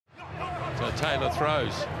So Taylor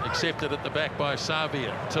throws, accepted at the back by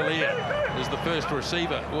Savea. Telea is the first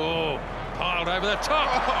receiver. Whoa, piled over the top.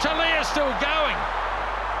 Telea still going.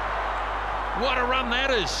 What a run that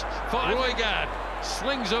is. Roygard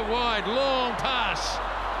slings it wide, long pass.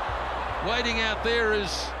 Waiting out there is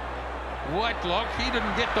Whitelock. He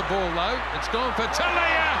didn't get the ball though. It's gone for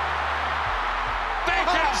Telea. Back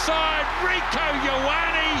inside, Rieko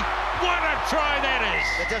Ioane. What a try that is.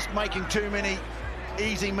 They're just making too many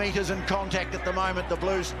easy meters in contact at the moment, the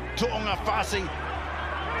Blues. Tuonga Fasi,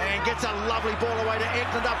 and gets a lovely ball away to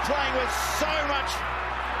Eklund, up playing with so much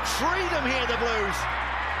freedom here, the Blues.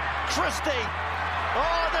 Christie,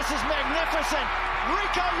 oh, this is magnificent.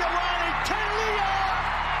 Rieko Ioane, Telea,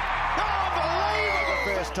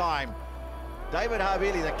 unbelievable. First time. David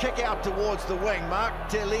Havili, the kick out towards the wing. Mark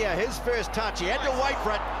Telea, his first touch. He had to wait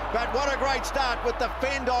for it, but what a great start with the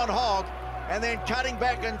fend on Hogg, and then cutting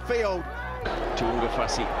back in field. Tuonga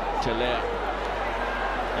Fasi, Telea.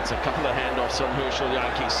 It's a couple of handoffs on Herschel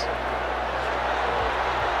Yankees.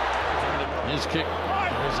 His kick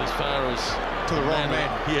was as far as to the wrong man.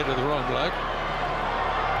 Yeah, to the wrong bloke.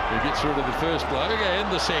 He gets through to the first bloke and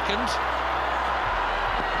the second.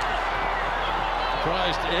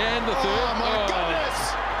 Christ, and the third. Oh my goodness!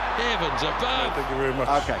 Heavens above. Thank you very much.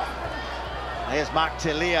 Okay. There's Mark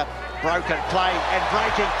Telea, broken play and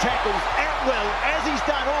breaking tackles at will, as he's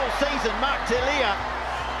done all season. Mark Telea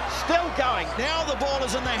still going. Now the ball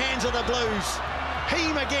is in the hands of the Blues.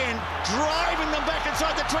 Heem again, driving them back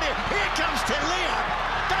inside the 20. Here comes Telea.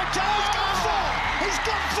 He's got four. He's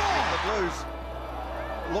got four. The Blues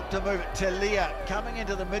look to move it. Telea coming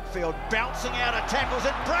into the midfield, bouncing out of tackles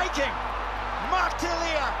and breaking. Mark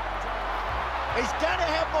Telea. He's going to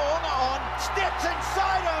have Mo'unga on. Steps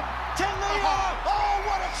inside him. Telea. Oh,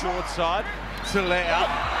 what a short side. Telea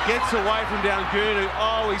gets away from Downgoonu.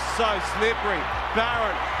 Oh, he's so slippery.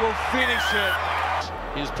 Barrett will finish it.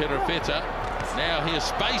 Here's Perifeta. Now here's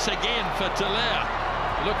space again for Telea.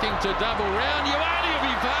 Looking to double round. Ioane will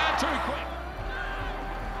be far too quick.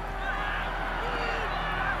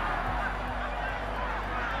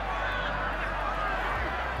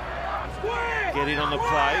 Get in on the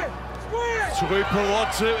play.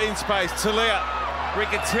 Tuipulotu in space. Telea.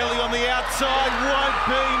 Riccatelli on the outside. Won't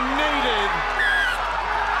be needed.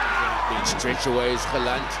 Being stretched away is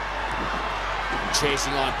Geland.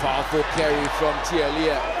 Chasing on, powerful carry from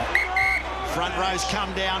Telea. Front rows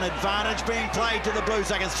come down, advantage being played to the Blues.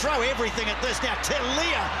 They can throw everything at this. Now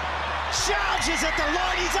Telea charges at the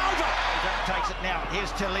line, he's over. He takes it now,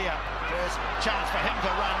 here's Telea. First chance for him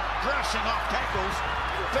to run, brushing off tackles,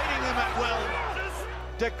 beating them at will.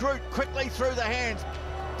 De Groot quickly through the hands.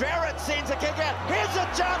 Barrett sends a kick out. Here's a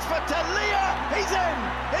chance for Telea. He's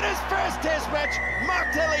in his first test match.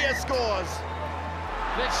 Mark Telea scores.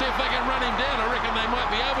 Let's see if they can run him down. I reckon they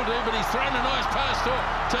might be able to, but he's thrown a nice pass to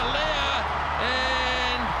Telea,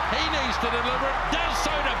 and he needs to deliver it. Does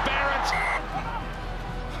so to Barrett.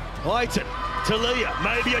 Leighton, Telea,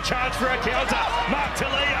 maybe a chance for a counter. Mark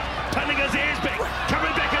Telea, punting his ears back,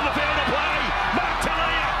 coming back in the field of play. Mark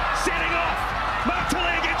Telea, setting off. Mark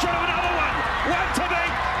Telea gets rid of another one. One to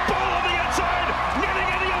beat, ball on the inside,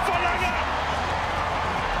 netting into your Falanga.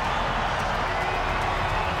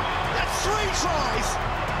 That's 3 tries.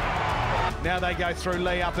 Now they go through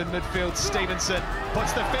Lee up in midfield. Stevenson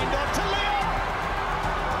puts the fend on Telea.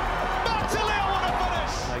 Mark Telea, what a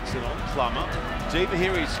finish! Takes it on, Plummer. Deeper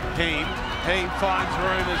here is Heem. Heem finds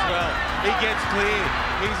room as well. He gets clear.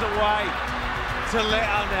 He's away.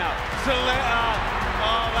 Telea now. Telea.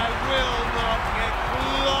 Oh, they will not get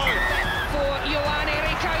close. For Ioane,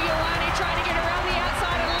 Rieko Ioane trying to get around the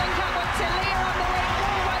outside and link up with Telea on the wing,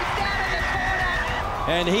 always down in the corner.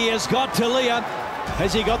 And he has got Telea.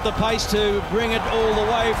 Has he got the pace to bring it all the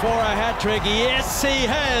way for a hat-trick? Yes, he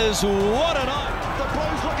has. What a night. The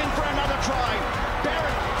Blues looking for another try.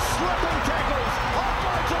 Barrett slipping tackles.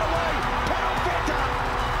 Offloads it away. Perifeta.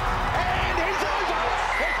 And he's over.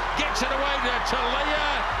 Gets it away to Telea,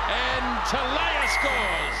 and Telea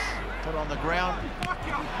scores. Put on the ground.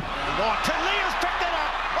 He